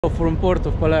from port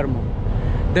of Palermo.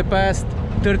 The past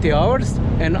 30 hours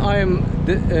and I'm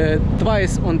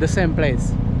twice on the same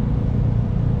place.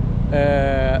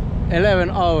 11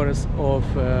 hours of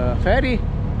ferry,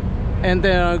 and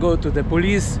then I go to the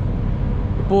police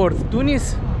port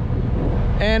Tunis,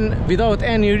 and without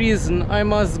any reason I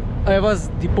was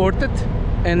deported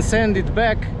and sent it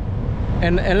back,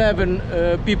 and 11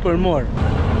 people more.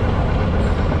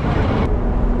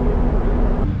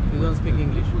 You don't speak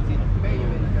English?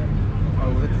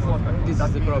 This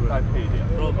is the problem.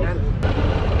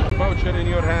 Voucher in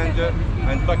your hand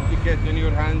and back ticket in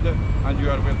your hand, and you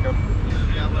are welcome.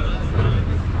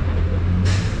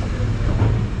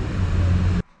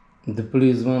 The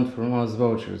police want from us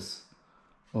vouchers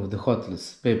of the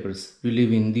hotels, papers. We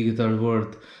live in digital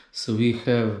world, so we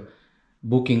have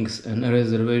bookings and a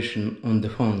reservation on the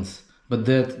phones, but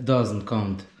that doesn't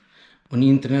count. On the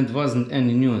internet wasn't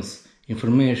any news,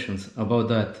 informations about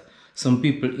that. Some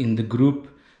people in the group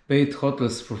paid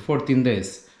hotels for 14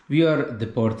 days. We are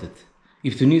deported.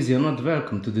 If Tunisia not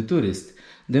welcome to the tourists,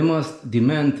 they must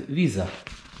demand visa.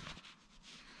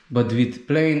 But with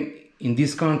plane in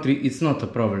this country, it's not a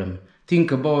problem.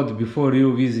 Think about before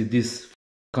you visit this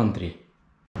country.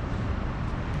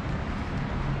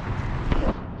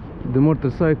 The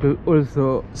motorcycle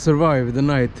also survived the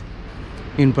night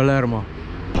in Palermo.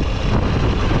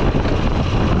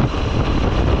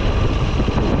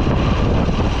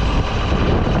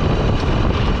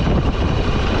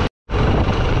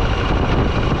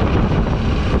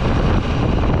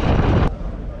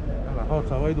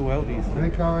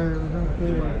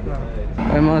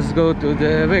 I must go to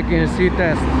the vacancy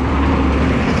test.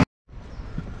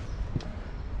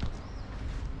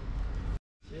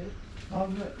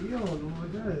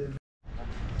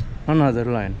 Another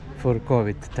line for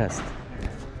COVID test.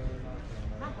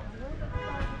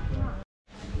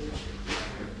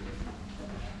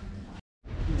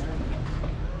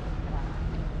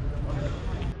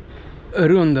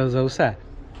 Runda za vse.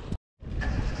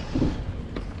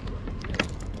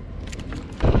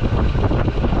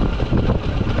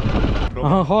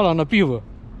 Aha, hvala na pivo.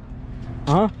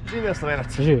 Aha. Živio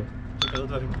Slovenac. Živio. Čekaj da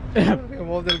otvorimo.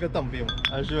 Pijemo ovdje ili ga tamo pijemo?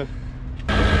 Ajde, živio.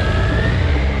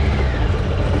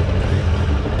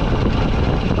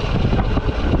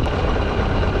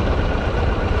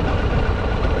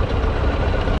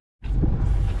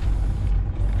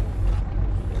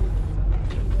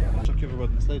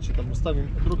 Sljedeće da mu stavim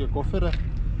druge kofere,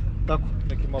 tako,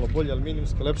 neki malo bolje,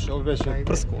 aluminijumske, lepše, ovo već je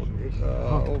prsko,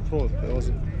 off-road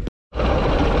prevozim.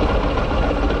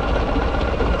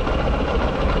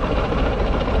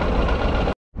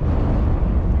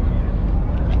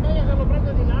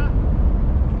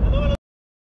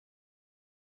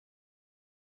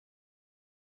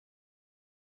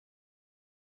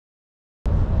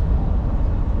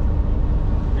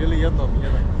 Ili jedan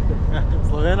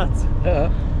Slovenac,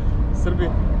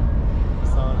 Srbin,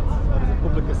 Sanac,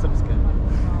 Republike Srpske.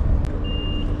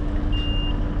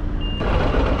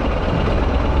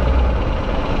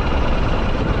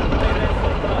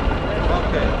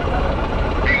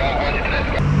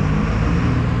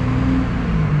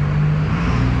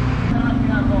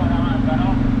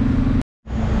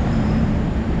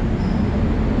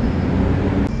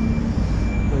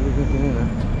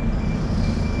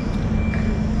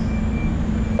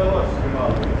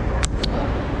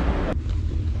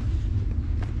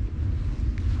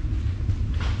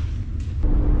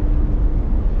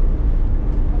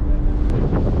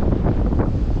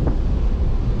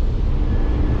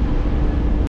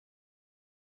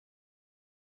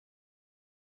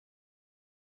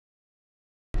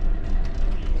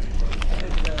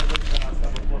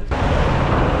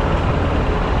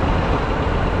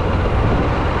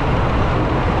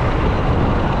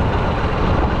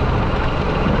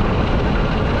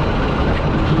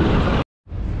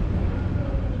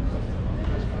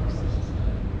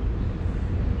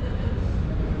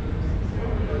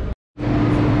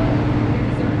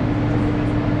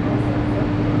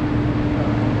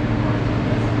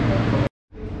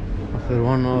 After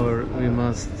 1 hour we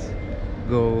must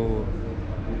go.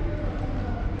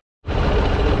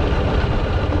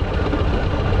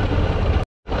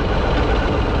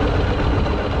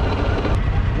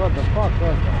 What the fuck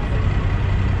was that?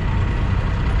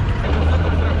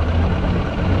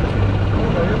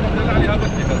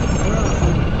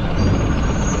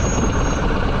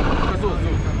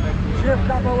 شيف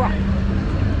لعبة واحدة.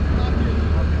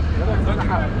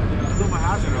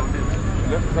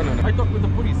 I talk with the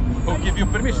police. Who give you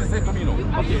permission? Say to me no.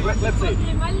 Okay, let's say.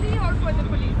 Grimaldi or for the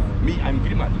police? Me, I'm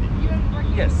Grimaldi. You are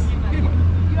working Yes, for Grimaldi.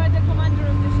 Grimaldi. You are the commander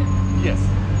of the ship. Yes.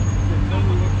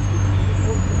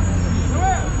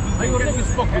 I already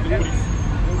spoke with the police.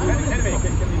 Anyway,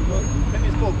 can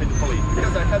you spoke with the police?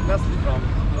 Because I had message from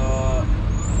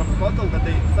the hotel that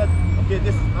they said, okay,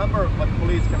 this is number, but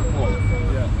police can call.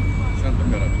 Yeah. Send the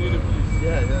mirror.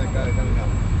 Yeah, got it.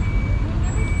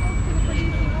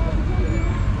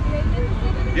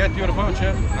 Get your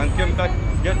voucher and come back.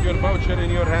 Get your voucher in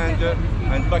your hand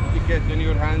and back ticket in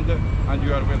your hand, and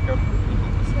you are welcome.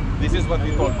 This is what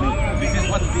they told me. This is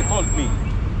what they told me.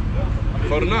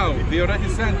 For now, they already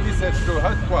sent message to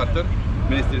headquarters,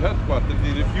 ministry headquarters.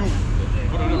 They refuse.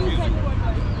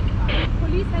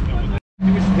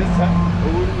 مش هزها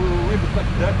ويبقى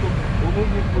ذاته وما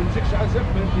يمسكش على زب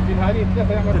في نهارين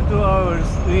ثلاثه يعمل 2 hours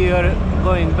we are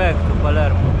going back to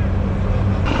Palermo.